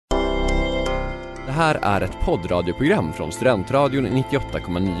Det här är ett poddradioprogram från Studentradion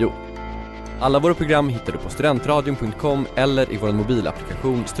 98,9. Alla våra program hittar du på studentradion.com eller i vår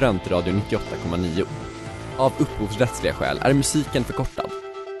mobilapplikation Studentradion 98,9. Av upphovsrättsliga skäl är musiken förkortad.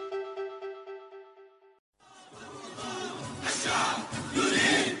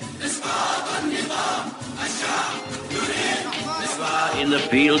 In the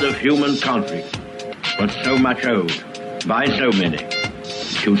field of human conflict, but so much owed by so many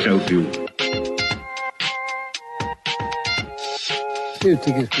to so few.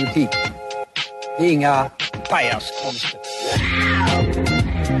 Utrikespolitik. Det är inga pajaskonster.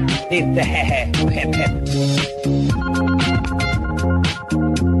 Det är inte hehe och hem.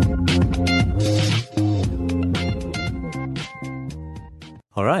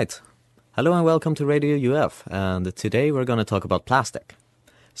 All right. Hello and welcome to Radio UF, and today we're going to talk about plastic.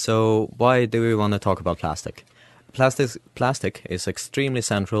 So why do we want to talk about plastic? Plastic is extremely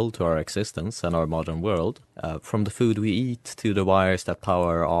central to our existence and our modern world. From the food we eat to the wires that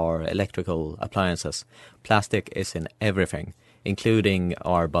power our electrical appliances, plastic is in everything, including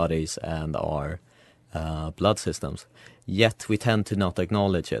our bodies and our blood systems. Yet we tend to not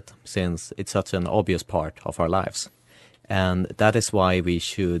acknowledge it, since it's such an obvious part of our lives. And that is why we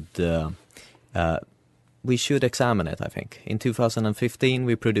should examine it, I think. In 2015,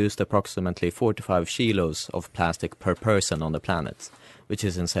 we produced approximately 45 kilos of plastic per person on the planet, which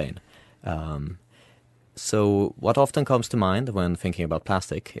is insane. So what often comes to mind when thinking about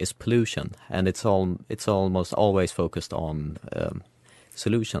plastic is pollution, and it's almost always focused on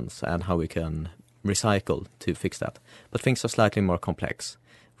solutions and how we can recycle to fix that. But things are slightly more complex.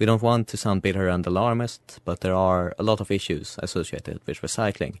 We don't want to sound bitter and alarmist, but there are a lot of issues associated with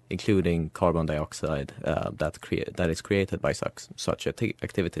recycling, including carbon dioxide that is created by such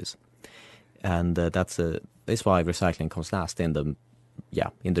activities. And that's why recycling comes last in the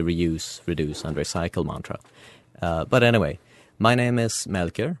reuse, reduce, and recycle mantra. But anyway, my name is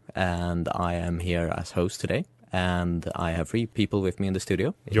Melker, and I am here as host today. And I have 3 people with me in the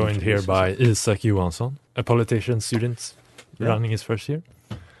studio. Joined here by Isak Johansson, a politician student running his first year.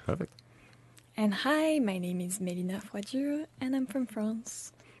 Perfect. And hi, my name is Mélina Froidieu, and I'm from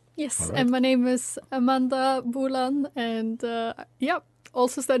France. Yes, right. And my name is Amanda Boulan, and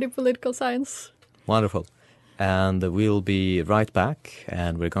also study political science. Wonderful. And we'll be right back,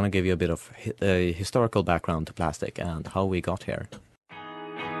 and we're going to give you a bit of a historical background to plastic and how we got here.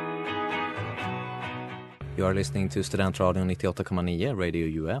 You are listening to Studentradion 98,9,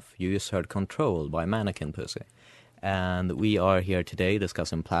 Radio UF. You just heard Control by Mannequin Pussy. And we are here today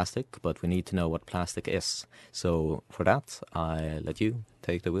discussing plastic, but we need to know what plastic is. So for that, I let you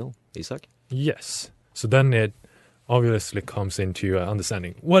take the wheel, Isak. Yes. So then it obviously comes into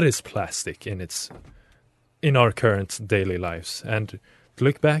understanding what is plastic in our current daily lives. And to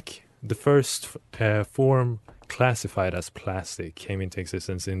look back, the first form classified as plastic came into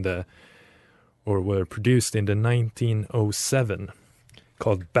existence were produced in the 1907,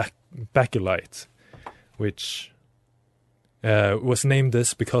 called bakelite, which was named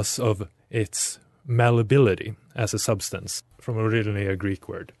this because of its malleability as a substance, from originally a Greek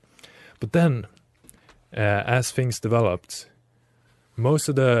word. But then, as things developed, a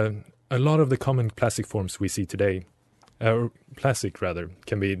lot of the common plastic forms we see today,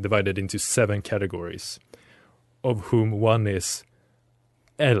 can be divided into 7 categories, of whom one is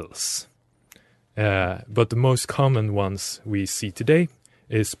else. But the most common ones we see today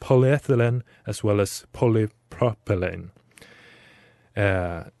is polyethylene as well as polypropylene.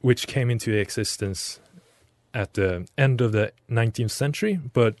 Which came into existence at the end of the 19th century,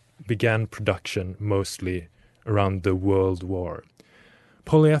 but began production mostly around the World War.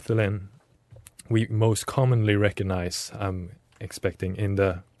 Polyethylene we most commonly recognize, I'm expecting, in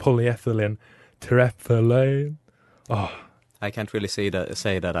the polyethylene terephthalate. Oh. I can't really say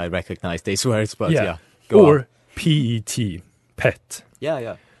that I recognize these words, but yeah. Or PET.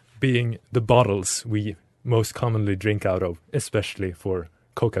 Yeah. Being the bottles we most commonly drink out of, especially for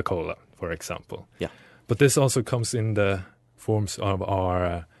Coca-Cola, for example. Yeah. But this also comes in the forms of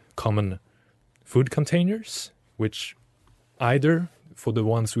our common food containers, which either for the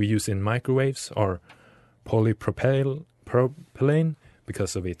ones we use in microwaves are polypropylene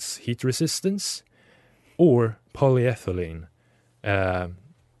because of its heat resistance, or polyethylene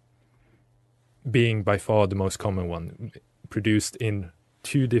being by far the most common one, produced in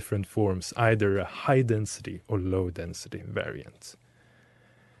 2 different forms, either a high density or low density variant.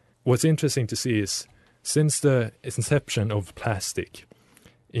 What's interesting to see is, since the inception of plastic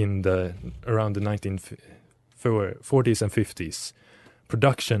around the 1940s and 50s,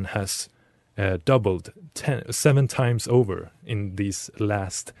 production has doubled 7 times over in these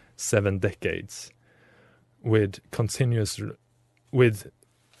last 7 decades. with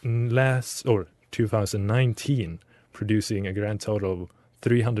 2019 producing a grand total of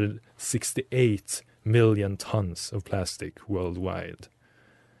 368 million tons of plastic worldwide.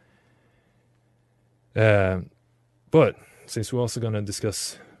 But since we're also going to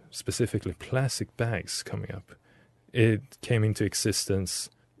discuss specifically plastic bags coming up, it came into existence,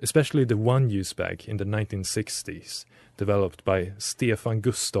 especially the one-use bag in the 1960s, developed by Stefan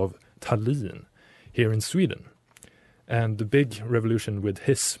Gustav Thalin here in Sweden. And the big revolution with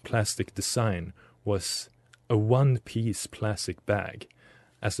his plastic design was a one-piece plastic bag,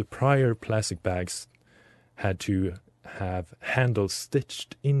 as the prior plastic bags had to have handles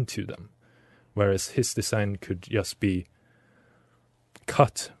stitched into them, whereas his design could just be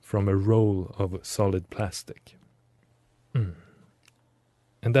cut from a roll of solid plastic.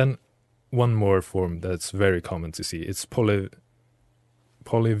 And then one more form that's very common to see. It's polyvinyl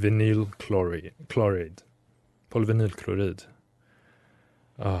chloride,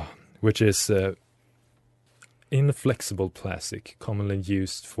 which is inflexible plastic commonly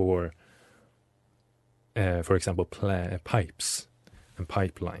used for example, pipes and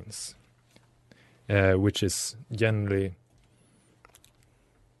pipelines, which is generally,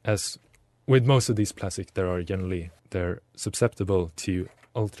 as with most of these plastic, they're susceptible to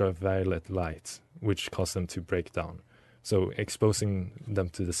ultraviolet light, which cause them to break down. So exposing them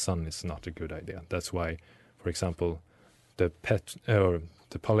to the sun is not a good idea. That's why, for example, the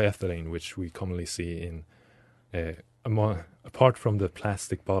polyethylene, which we commonly see in apart from the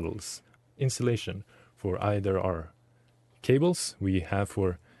plastic bottles, insulation for either our cables we have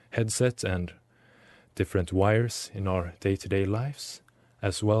for headsets and different wires in our day-to-day lives,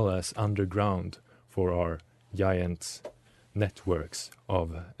 as well as underground for our giant networks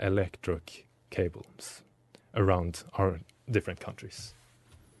of electric cables around our different countries.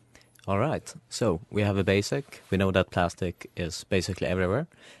 All right, so we have a basic. We know that plastic is basically everywhere,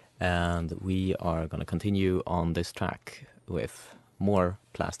 and we are going to continue on this track with more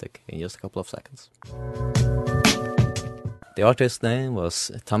plastic in just a couple of seconds. The artist's name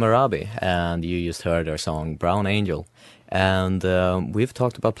was Tamarabi, and you just heard their song Brown Angel. And we've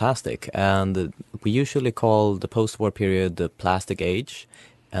talked about plastic, and we usually call the post-war period the plastic age.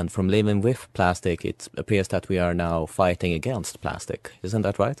 And from living with plastic, it appears that we are now fighting against plastic. Isn't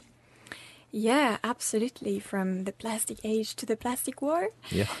that right? Yeah, absolutely. From the plastic age to the plastic war.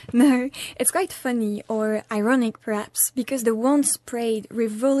 Yeah. No, it's quite funny, or ironic perhaps, because the once praised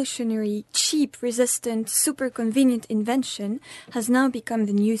revolutionary, cheap, resistant, super convenient invention has now become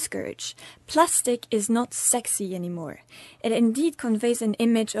the new scourge. Plastic is not sexy anymore. It indeed conveys an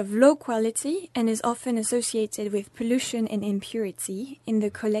image of low quality and is often associated with pollution and impurity in the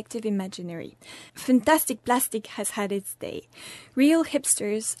collective imaginary. Fantastic plastic has had its day. Real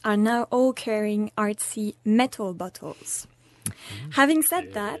hipsters are now all carrying artsy metal bottles. Having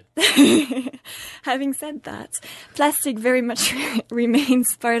said that, plastic very much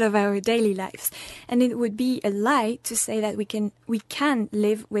remains part of our daily lives, and it would be a lie to say that we can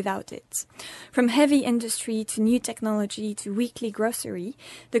live without it. From heavy industry to new technology to weekly grocery,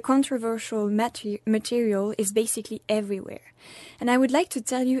 the controversial material is basically everywhere. And I would like to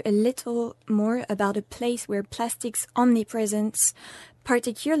tell you a little more about a place where plastic's omnipresence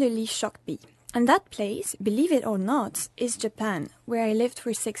particularly shocked me. And that place, believe it or not, is Japan, where I lived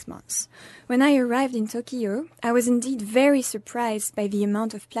for 6 months. When I arrived in Tokyo, I was indeed very surprised by the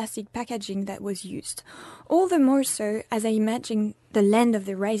amount of plastic packaging that was used. All the more so as I imagined the land of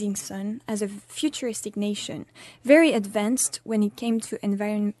the rising sun as a futuristic nation, very advanced when it came to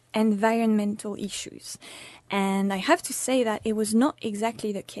environmental issues. And I have to say that it was not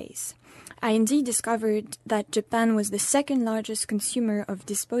exactly the case. I indeed discovered that Japan was the second largest consumer of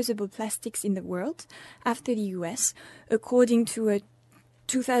disposable plastics in the world, after the US, according to a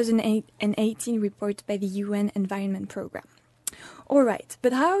 2018 report by the UN Environment Programme. All right,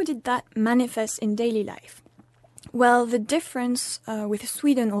 but how did that manifest in daily life? Well, the difference with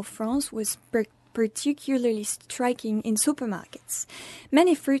Sweden or France was particularly striking in supermarkets.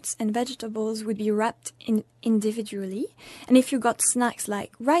 Many fruits and vegetables would be wrapped individually, and if you got snacks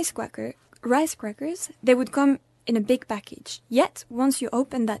like rice crackers, they would come in a big package. Yet, once you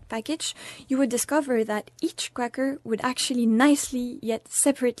open that package, you would discover that each cracker would actually nicely yet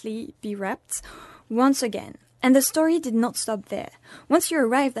separately be wrapped once again. And the story did not stop there. Once you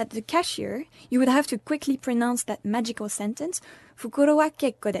arrived at the cashier, you would have to quickly pronounce that magical sentence, "Fukuro wa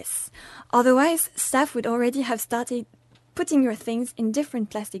kekko desu." Otherwise, staff would already have started putting your things in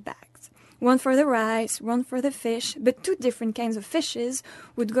different plastic bags. One for the rice, one for the fish, but 2 different kinds of fishes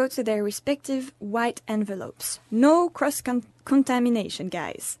would go to their respective white envelopes. No cross-contamination,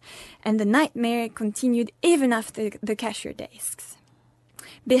 guys. And the nightmare continued even after the cashier desks.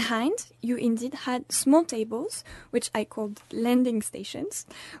 Behind, you indeed had small tables, which I called landing stations,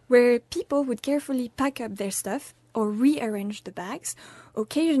 where people would carefully pack up their stuff or rearrange the bags,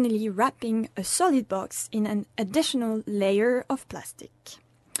 occasionally wrapping a solid box in an additional layer of plastic.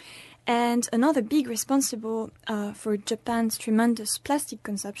 And another big responsible for Japan's tremendous plastic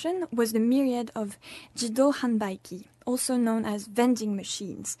consumption was the myriad of Jido Hanbaiki, also known as vending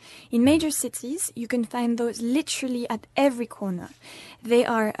machines. In major cities, you can find those literally at every corner. They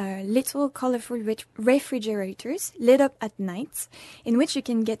are little colorful refrigerators lit up at night, in which you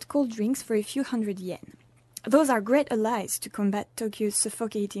can get cold drinks for a few hundred yen. Those are great allies to combat Tokyo's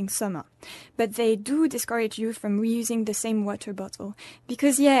suffocating summer, but they do discourage you from reusing the same water bottle.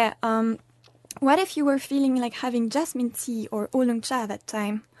 Because what if you were feeling like having jasmine tea or oolong cha that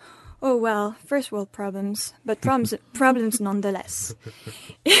time? Oh well, first world problems, but problems nonetheless.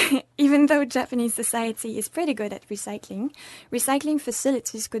 Even though Japanese society is pretty good at recycling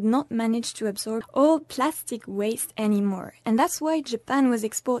facilities could not manage to absorb all plastic waste anymore. And that's why Japan was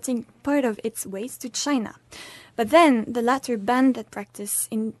exporting part of its waste to China. But then the latter banned that practice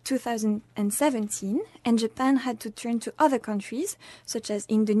in 2017, and Japan had to turn to other countries, such as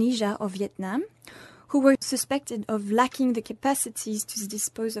Indonesia or Vietnam, who were suspected of lacking the capacities to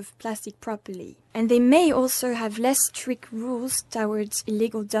dispose of plastic properly. And they may also have less strict rules towards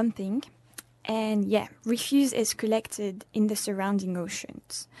illegal dumping. And refuse is collected in the surrounding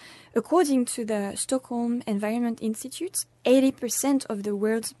oceans. According to the Stockholm Environment Institute, 80% of the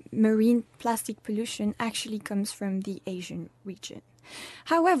world's marine plastic pollution actually comes from the Asian region.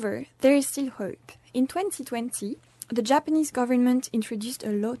 However, there is still hope. In 2020, the Japanese government introduced a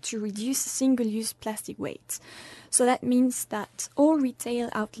law to reduce single-use plastic waste. So that means that all retail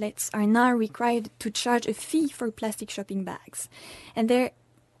outlets are now required to charge a fee for plastic shopping bags. And there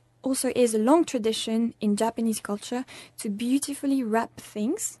also is a long tradition in Japanese culture to beautifully wrap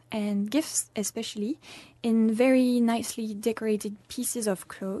things, and gifts especially, in very nicely decorated pieces of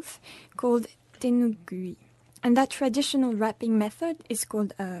cloth called tenugui. And that traditional wrapping method is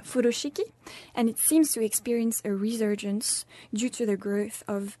called furoshiki, and it seems to experience a resurgence due to the growth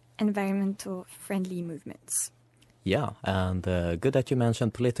of environmental friendly movements. Yeah, and good that you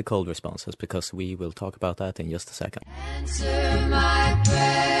mentioned political responses, because we will talk about that in just a second. Answer my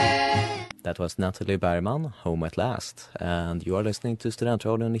prayer. That was Natalie Bergman, Home at Last, and you are listening to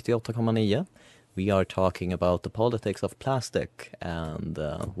Studentradion 98,9. We are talking about the politics of plastic and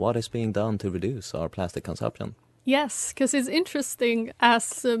what is being done to reduce our plastic consumption. Yes, because it's interesting,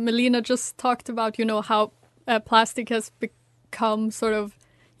 as Melina just talked about, how plastic has become sort of,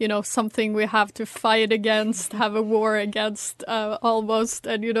 something we have to fight against, have a war against almost.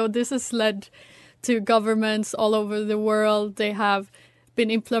 And, this has led to governments all over the world. They have been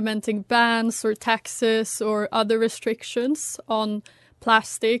implementing bans or taxes or other restrictions on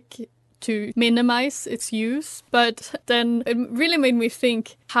plastic to minimize its use. But then it really made me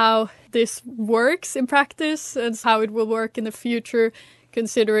think how this works in practice and how it will work in the future,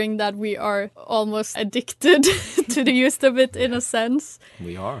 considering that we are almost addicted to the use of it in a sense.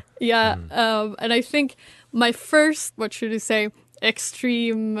 We are. Yeah. And I think my first,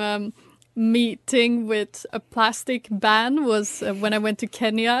 extreme meeting with a plastic ban was when I went to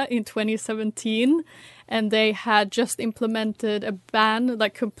Kenya in 2017. And they had just implemented a ban,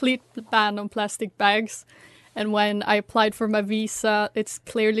 complete ban on plastic bags. And when I applied for my visa, it's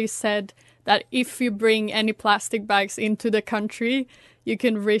clearly said that if you bring any plastic bags into the country, you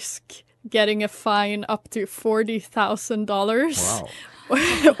can risk getting a fine up to $40,000. Wow.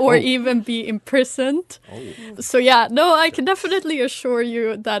 or even be imprisoned. Oh. So I can definitely assure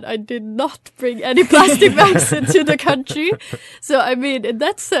you that I did not bring any plastic bags into the country. So in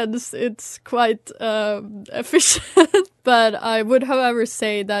that sense, it's quite efficient. But I would, however,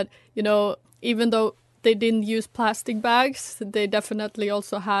 say that, even though they didn't use plastic bags, they definitely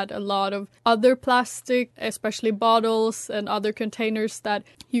also had a lot of other plastic, especially bottles and other containers that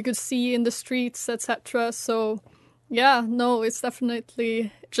you could see in the streets, etc. So it's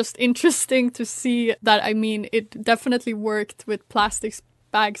definitely just interesting to see that. It definitely worked with plastic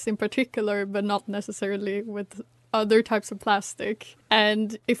bags in particular, but not necessarily with other types of plastic.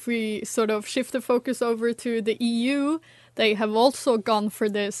 And if we sort of shift the focus over to the EU, they have also gone for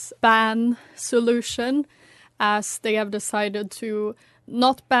this ban solution, as they have decided to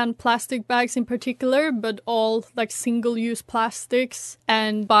not ban plastic bags in particular, but all single-use plastics.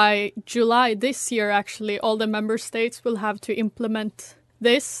 And by July this year, actually, all the member states will have to implement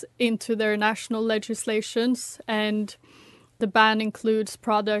this into their national legislations, and the ban includes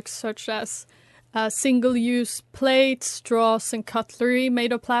products such as single-use plates, straws, and cutlery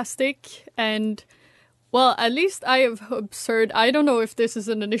made of plastic. And, well, at least I have observed, I don't know if this is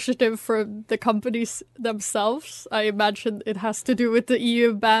an initiative for the companies themselves. I imagine it has to do with the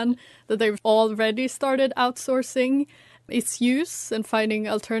EU ban, that they've already started outsourcing its use and finding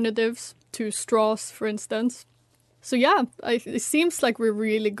alternatives to straws, for instance. So yeah, it seems like we're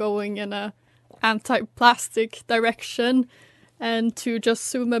really going in a anti-plastic direction. And to just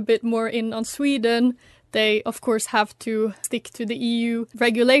zoom a bit more in on Sweden, they of course have to stick to the EU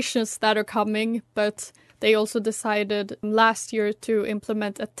regulations that are coming, but they also decided last year to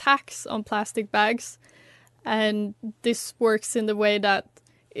implement a tax on plastic bags. And this works in the way that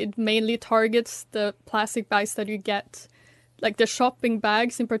it mainly targets the plastic bags that you get, like the shopping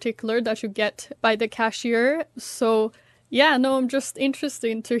bags in particular that you get by the cashier. So yeah, no, I'm just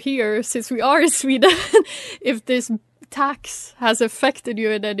interested to hear, since we are in Sweden, if this tax has affected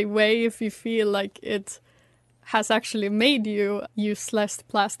you in any way, if you feel like it has actually made you use less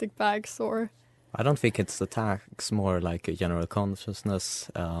plastic bags, or... I don't think it's a tax, more like a general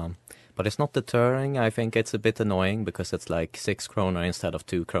consciousness, but it's not deterring. I think it's a bit annoying because it's like 6 kronor instead of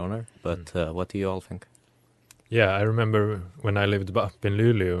 2 kronor, but what do you all think? Yeah, I remember when I lived up in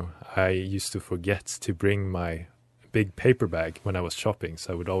Luleå, I used to forget to bring my big paper bag when I was shopping,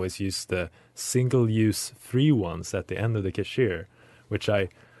 so I would always use the single-use free ones at the end of the cashier, which I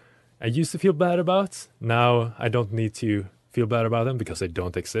used to feel bad about. Now I don't need to feel bad about them because they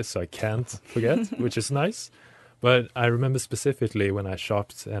don't exist, so I can't forget, which is nice. But I remember specifically when I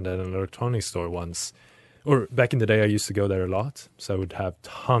shopped at an electronics store once, or back in the day I used to go there a lot, so I would have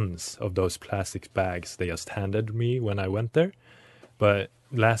tons of those plastic bags they just handed me when I went there. But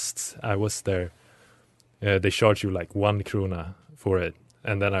last I was there, they charge you like 1 krona for it.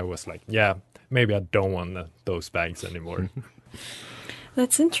 And then I was like, yeah, maybe I don't want those bags anymore.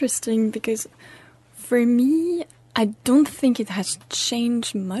 That's interesting because for me, I don't think it has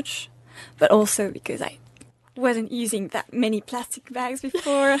changed much, but also because I wasn't using that many plastic bags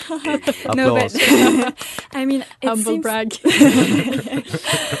before. No, but I mean, it humble seems... brag.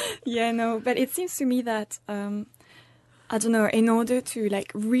 Yeah, no, but it seems to me that I don't know, in order to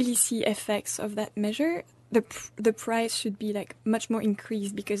like really see effects of that measure, the price should be like much more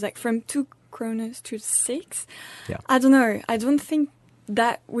increased, because like from 2 kroners to 6, yeah. I don't know. I don't think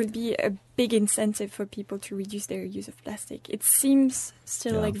that would be a big incentive for people to reduce their use of plastic. It seems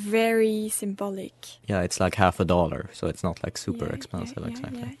still like very symbolic. Yeah, it's like $50, so it's not like super expensive,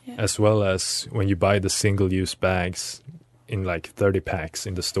 exactly. Yeah. As well as when you buy the single-use bags in like 30 packs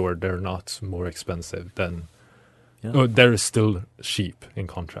in the store, they're not more expensive than... Yeah. Oh, they're still cheap in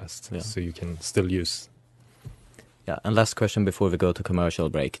contrast, Yeah. so you can still use... Yeah, and last question before we go to commercial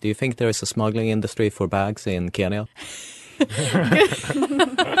break. Do you think there is a smuggling industry for bags in Kenya? You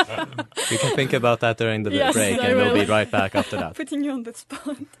can think about that during the break, and we'll be right back after that. Putting you on the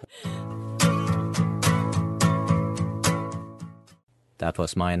spot. That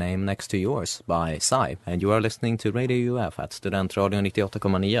was My Name Next to Yours by Psy, and you are listening to Radio UF at Studentradion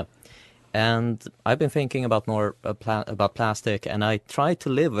 98,9. And I've been thinking about more about plastic, and I tried to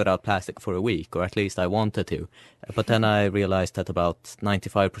live without plastic for a week, or at least I wanted to. But then I realized that about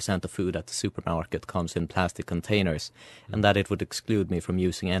 95% of food at the supermarket comes in plastic containers, and that it would exclude me from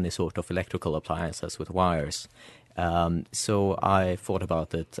using any sort of electrical appliances with wires. So I thought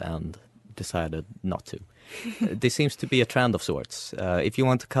about it and decided not to. This seems to be a trend of sorts. If you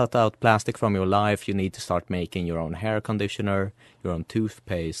want to cut out plastic from your life, you need to start making your own hair conditioner, your own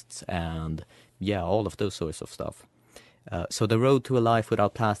toothpastes, and all of those sorts of stuff. So the road to a life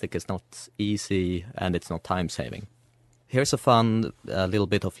without plastic is not easy, and it's not time-saving. Here's a fun little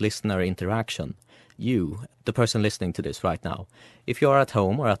bit of listener interaction. You, the person listening to this right now, if you're at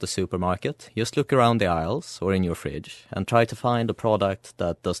home or at the supermarket, just look around the aisles or in your fridge and try to find a product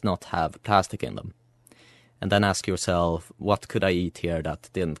that does not have plastic in them. And then ask yourself, what could I eat here that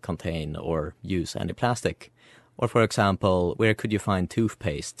didn't contain or use any plastic? Or for example, where could you find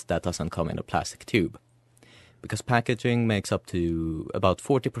toothpaste that doesn't come in a plastic tube? Because packaging makes up to about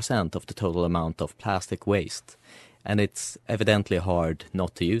 40% of the total amount of plastic waste, and it's evidently hard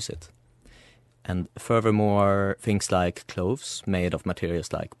not to use it. And furthermore, things like clothes made of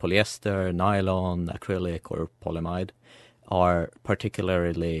materials like polyester, nylon, acrylic or polyamide are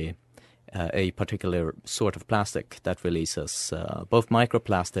particularly a particular sort of plastic that releases both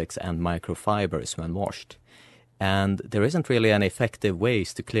microplastics and microfibers when washed. And there isn't really any effective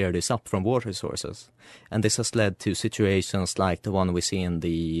ways to clear this up from water sources. And this has led to situations like the one we see in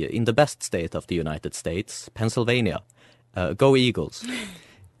the best state of the United States, Pennsylvania, Go Eagles.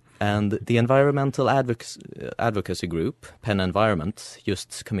 And the environmental advocacy group, Penn Environment,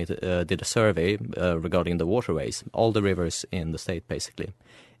 just did a survey regarding the waterways, all the rivers in the state basically.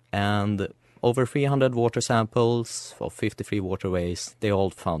 And over 300 water samples of 53 waterways, they all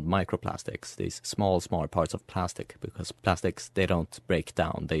found microplastics, these small parts of plastic, because plastics, they don't break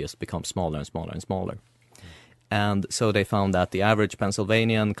down, they just become smaller and smaller and smaller. And so they found that the average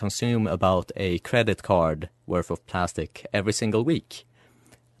Pennsylvanian consume about a credit card worth of plastic every single week.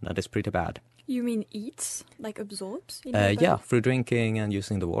 That is pretty bad. You mean eats, like absorbs? Yeah, through drinking and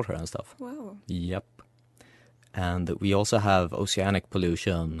using the water and stuff. Wow. Yep. And we also have oceanic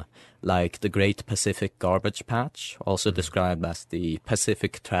pollution, like the Great Pacific Garbage Patch, also described as the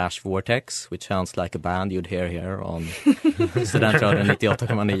Pacific Trash Vortex, which sounds like a band you'd hear here on Studentradion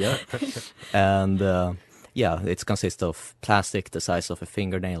 98,9. And yeah, it consists of plastic the size of a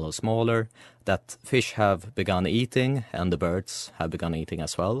fingernail or smaller that fish have begun eating, and the birds have begun eating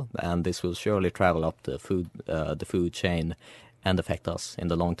as well. And this will surely travel up the food chain and affect us in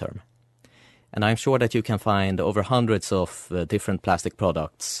the long term. And I'm sure that you can find over hundreds of different plastic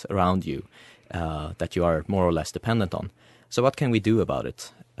products around you that you are more or less dependent on. So what can we do about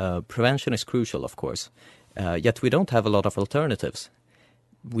it? Prevention is crucial, of course, yet we don't have a lot of alternatives.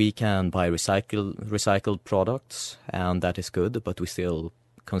 We can buy recycled products, and that is good, but we still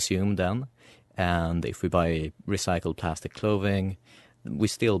consume them. And if we buy recycled plastic clothing, we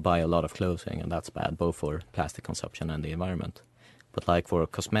still buy a lot of clothing, and that's bad, both for plastic consumption and the environment. But like for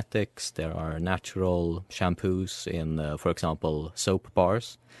cosmetics, there are natural shampoos in, for example, soap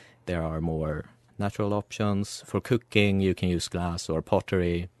bars. There are more natural options. For cooking, you can use glass or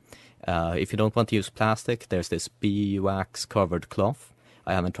pottery. If you don't want to use plastic, there's this beeswax covered cloth.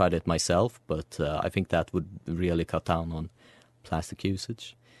 I haven't tried it myself, but I think that would really cut down on plastic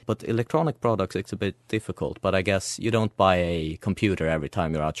usage. But electronic products, it's a bit difficult. But I guess you don't buy a computer every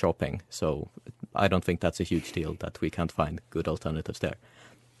time you're out shopping. So I don't think that's a huge deal that we can't find good alternatives there.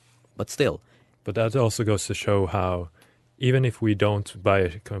 But still. But that also goes to show how even if we don't buy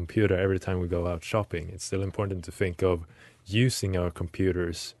a computer every time we go out shopping, it's still important to think of using our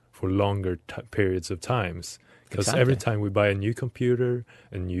computers for longer periods of times. Because every time we buy a new computer,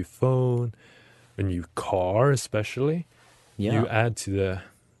 a new phone, a new car especially, you add to the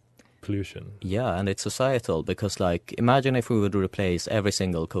pollution. Yeah, and it's societal because, like, imagine if we would replace every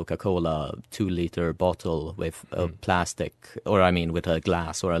single Coca-Cola 2-liter bottle with a plastic, or I mean with a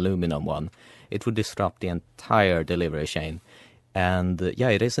glass or aluminum one. It would disrupt the entire delivery chain. And yeah,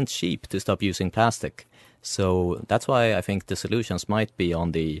 it isn't cheap to stop using plastic. So that's why I think the solutions might be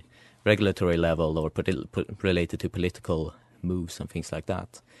on the regulatory level or related to political moves and things like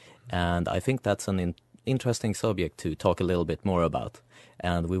that. And I think that's an interesting subject to talk a little bit more about.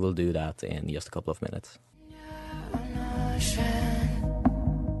 And we will do that in just a couple of minutes.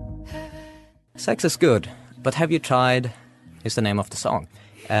 Sex is good, but have you tried is the name of the song.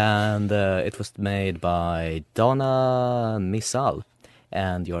 And it was made by Donna Missal.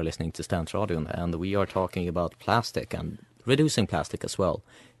 And you're listening to Studentradion. And we are talking about plastic and reducing plastic as well.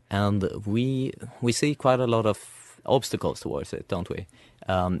 And we see quite a lot of obstacles towards it, don't we?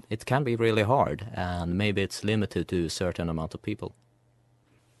 It can be really hard, and maybe it's limited to a certain amount of people.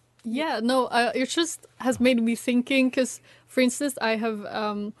 Yeah, no, it just has made me thinking, because, for instance, I have,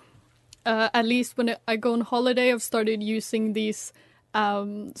 at least when I go on holiday, I've started using these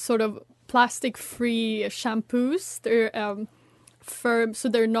sort of plastic-free shampoos. They're firm, so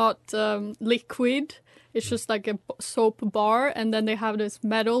they're not liquid. It's just like a soap bar, and then they have this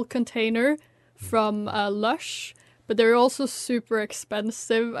metal container from Lush, but they're also super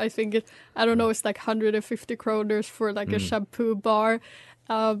expensive. I think I don't know, it's like 150 kroners for like a shampoo bar.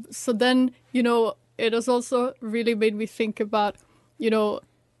 So then, it has also really made me think about,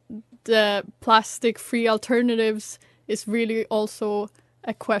 the plastic-free alternatives is really also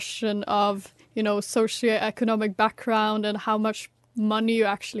a question of, socioeconomic background and how much money you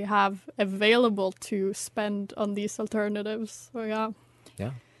actually have available to spend on these alternatives. So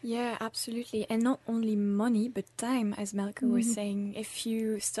yeah, absolutely. And not only money but time, as Melke was saying. If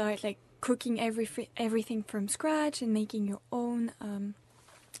you start like cooking everything from scratch and making your own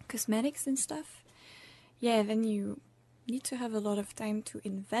cosmetics and stuff, then you need to have a lot of time to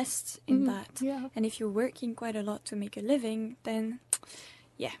invest in that. And if you're working quite a lot to make a living, then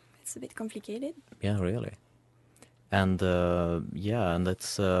it's a bit complicated. Yeah, really. And and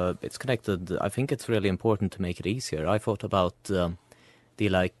it's connected. I think it's really important to make it easier. I thought about the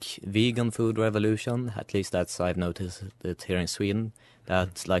vegan food revolution. At least I've noticed it here in Sweden.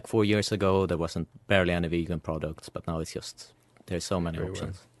 That like 4 years ago there wasn't barely any vegan products, but now it's just there's so many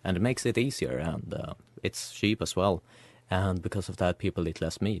options, and it makes it easier, and it's cheap as well. and because of that people eat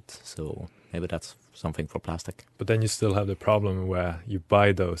less meat, so maybe that's something for plastic. But then you still have the problem where you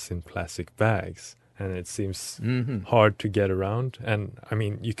buy those in plastic bags, and it seems hard to get around. And I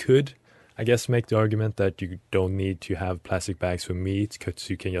mean, you could, I guess, make the argument that you don't need to have plastic bags for meat because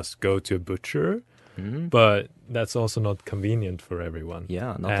you can just go to a butcher. But that's also not convenient for everyone.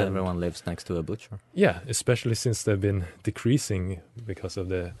 Yeah, not everyone lives next to a butcher. Yeah, especially since they've been decreasing because of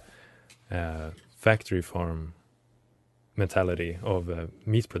the factory farm mentality of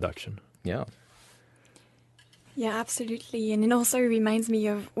meat production. Yeah. Yeah, absolutely. And it also reminds me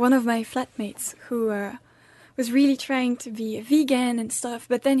of one of my flatmates who was really trying to be a vegan and stuff,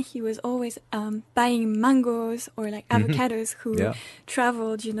 but then he was always buying mangoes or like avocados who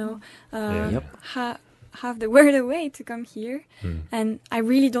traveled, half the world away to come here. And I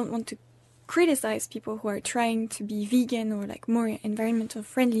really don't want to criticize people who are trying to be vegan or like more environmental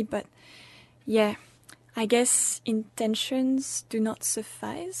friendly, but yeah, I guess intentions do not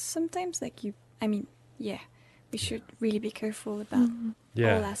suffice sometimes. We should really be careful about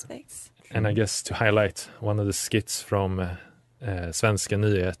all aspects. And I guess to highlight one of the skits from Svenska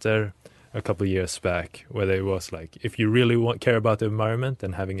Nyheter a couple of years back, where they was like, if you really care about the environment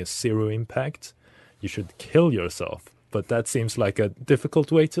and having a zero impact, you should kill yourself. But that seems like a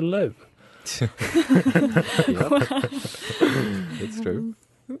difficult way to live. It's true.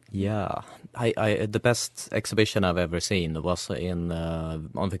 Yeah, I the best exhibition I've ever seen was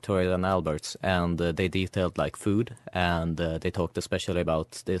on Victoria and Albert's, and they detailed like food, and they talked especially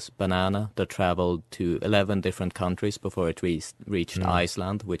about this banana that traveled to 11 different countries before it reached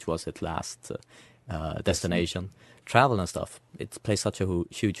Iceland, which was its last destination. Travel and stuff, it plays such a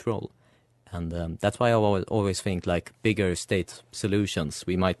huge role. And that's why I always think like bigger state solutions,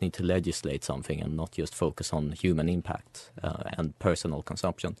 we might need to legislate something and not just focus on human impact and personal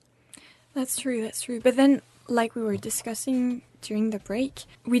consumption. That's true. But then, like we were discussing during the break,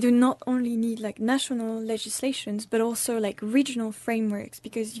 we do not only need like national legislations, but also like regional frameworks,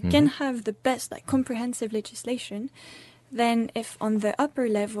 because you can have the best like comprehensive legislation. Then if on the upper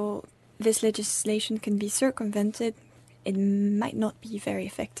level this legislation can be circumvented, it might not be very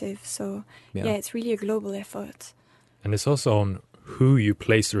effective. So yeah, it's really a global effort. And it's also on who you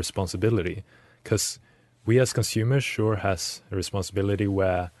place the responsibility, because we as consumers sure has a responsibility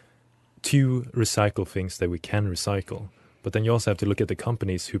where to recycle things that we can recycle. But then you also have to look at the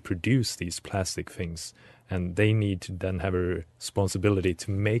companies who produce these plastic things, and they need to then have a responsibility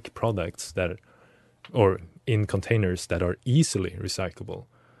to make products that or in containers that are easily recyclable,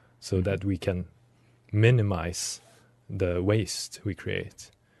 so that we can minimize the waste we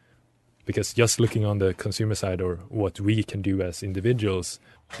create. Because just looking on the consumer side or what we can do as individuals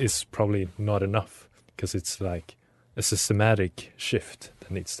is probably not enough, because it's like a systematic shift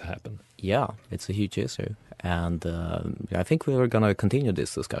that needs to happen. Yeah, it's a huge issue. And I think we are going to continue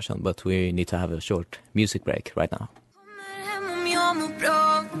this discussion, but we need to have a short music break right now.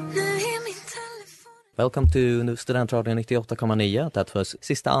 Welcome to Studentradion 98,9. That was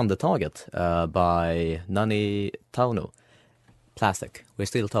Sista Andetaget by Nani Tauno. Plastic. We're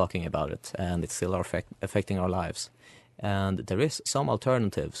still talking about it, and it's still affecting our lives. And there is some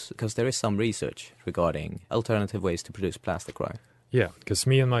alternatives, because there is some research regarding alternative ways to produce plastic, right? Yeah, because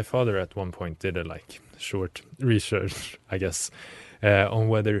me and my father at one point did a short research, I guess, on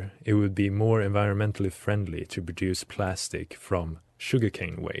whether it would be more environmentally friendly to produce plastic from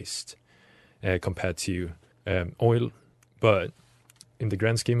sugarcane waste compared to oil. But in the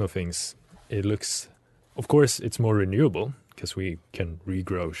grand scheme of things, it looks, of course, it's more renewable because we can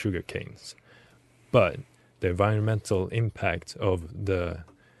regrow sugar canes. But the environmental impact of the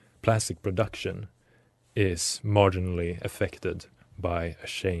plastic production is marginally affected by a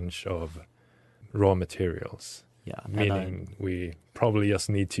change of raw materials. Yeah, meaning we probably just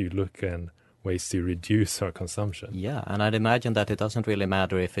need to look at ways to reduce our consumption. Yeah, and I'd imagine that it doesn't really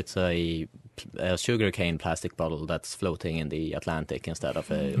matter if it's a sugarcane plastic bottle that's floating in the Atlantic instead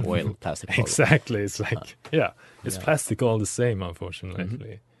of a oil plastic bottle. Exactly. It's like, it's plastic all the same,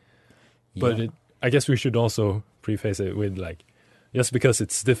 unfortunately. But I guess we should also preface it with just because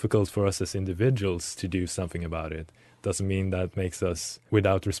it's difficult for us as individuals to do something about it doesn't mean that makes us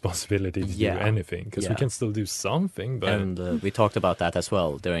without responsibility to do anything, because we can still do something. But and we talked about that as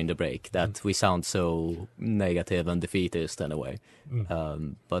well during the break, that we sound so negative and defeatist in a way.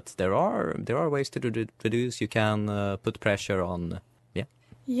 But there are ways to reduce. You can put pressure on.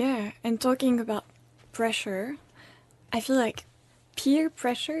 Yeah, and talking about pressure, I feel like peer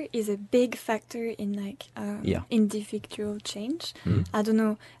pressure is a big factor in individual change. I don't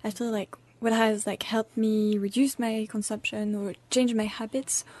know, I feel like what has helped me reduce my consumption or change my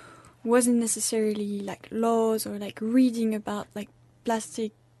habits wasn't necessarily like laws or like reading about like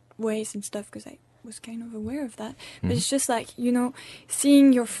plastic waste and stuff, because I was kind of aware of that. But it's just like, you know,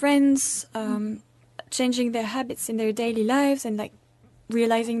 seeing your friends changing their habits in their daily lives and like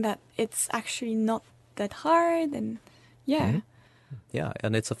realizing that it's actually not that hard. And yeah. Yeah,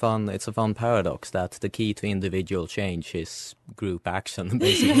 and it's a fun paradox that the key to individual change is group action,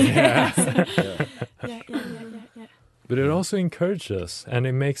 basically. Yeah. But it also encourages us, and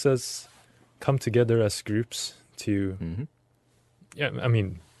it makes us come together as groups to, I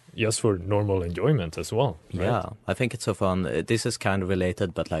mean, just for normal enjoyment as well. Right? Yeah, I think it's so fun. This is kind of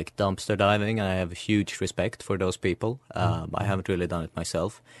related, but like dumpster diving, I have huge respect for those people. I haven't really done it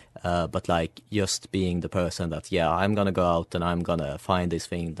myself, but like just being the person that, I'm going to go out and I'm going to find this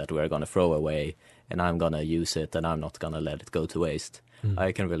thing that we're going to throw away and I'm going to use it and I'm not going to let it go to waste.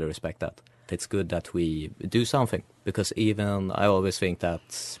 I can really respect that. It's good that we do something, because even I always think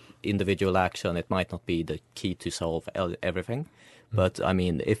that individual action, it might not be the key to solve everything. But I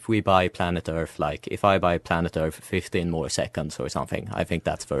mean, if we buy Planet Earth, like if I buy Planet Earth 15 more seconds or something, I think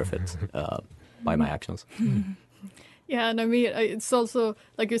that's worth it by my actions. Yeah, and I mean, it's also,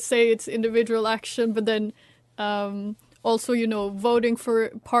 like you say, it's individual action, but then also, you know, voting for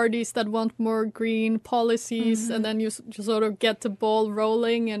parties that want more green policies, and then you sort of get the ball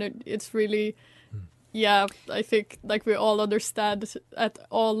rolling, and it's really... Yeah, I think like we all understand at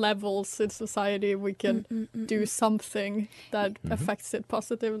all levels in society we can do something that affects it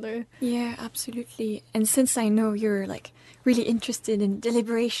positively. Yeah, absolutely. And since I know you're like really interested in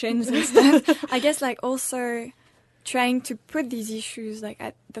deliberations and stuff, I guess like also trying to put these issues like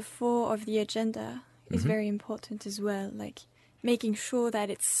at the fore of the agenda is very important as well. Like making sure that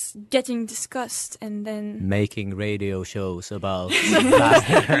it's getting discussed and then... Making radio shows about...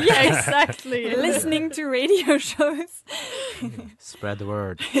 Yeah, exactly. Listening to radio shows. Spread the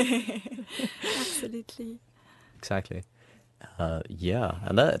word. Absolutely. Exactly.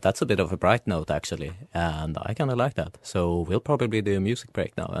 And that's a bit of a bright note, actually. And I kind of like that. So we'll probably do a music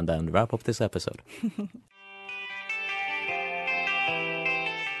break now and then wrap up this episode.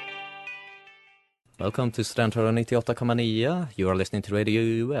 Welcome to Studentradion 98,9. You are listening to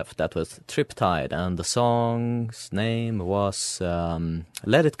Radio UF. That was Triptide, and the song's name was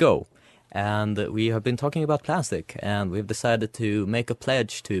Let It Go. And we have been talking about plastic, and we've decided to make a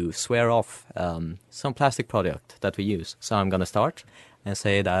pledge to swear off some plastic product that we use. So I'm going to start and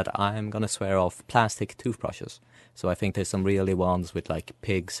say that I'm going to swear off plastic toothbrushes. So I think there's some really ones with like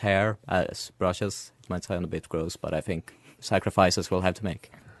pig's hair as brushes. It might sound a bit gross, but I think sacrifices we'll have to make.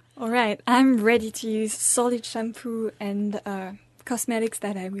 All right, I'm ready to use solid shampoo and cosmetics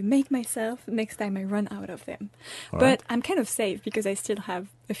that I will make myself next time I run out of them. All but right. I'm kind of safe because I still have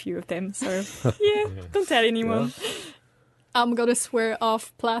a few of them, so don't tell anyone. I'm gonna swear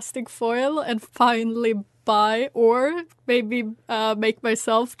off plastic foil and finally buy, or maybe make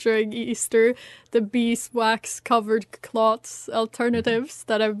myself during Easter, the beeswax covered cloths alternatives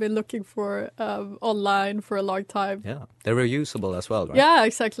that I've been looking for online for a long time. Yeah, they're reusable as well, right? Yeah,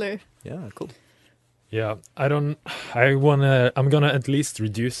 exactly. Yeah, cool. Yeah, I'm gonna at least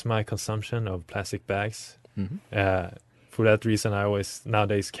reduce my consumption of plastic bags. For that reason, I always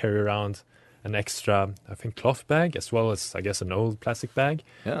nowadays carry around an extra, I think, cloth bag, as well as, I guess, an old plastic bag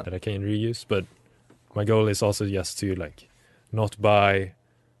that I can reuse. But my goal is also just to like not buy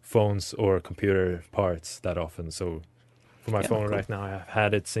phones or computer parts that often. So for my phone right now, I've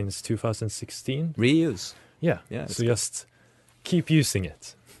had it since 2016. Reuse. Yeah. So just keep using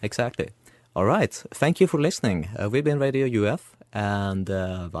it. Exactly. All right. Thank you for listening. We've been Radio UF, and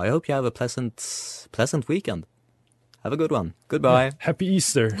I hope you have a pleasant weekend. Have a good one. Goodbye. Yeah. Happy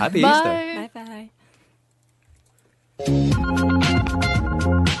Easter. Happy Easter. Bye-bye.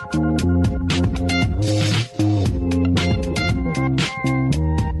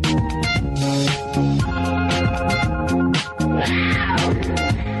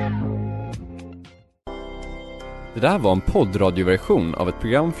 Det där var en poddradioversion av ett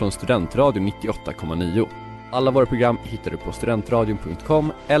program från Studentradion 98,9. Alla våra program hittar du på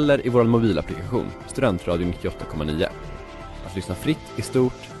studentradion.com eller i vår mobilapplikation Studentradion 98,9. Att lyssna fritt är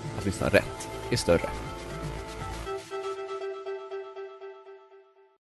stort, att lyssna rätt är större.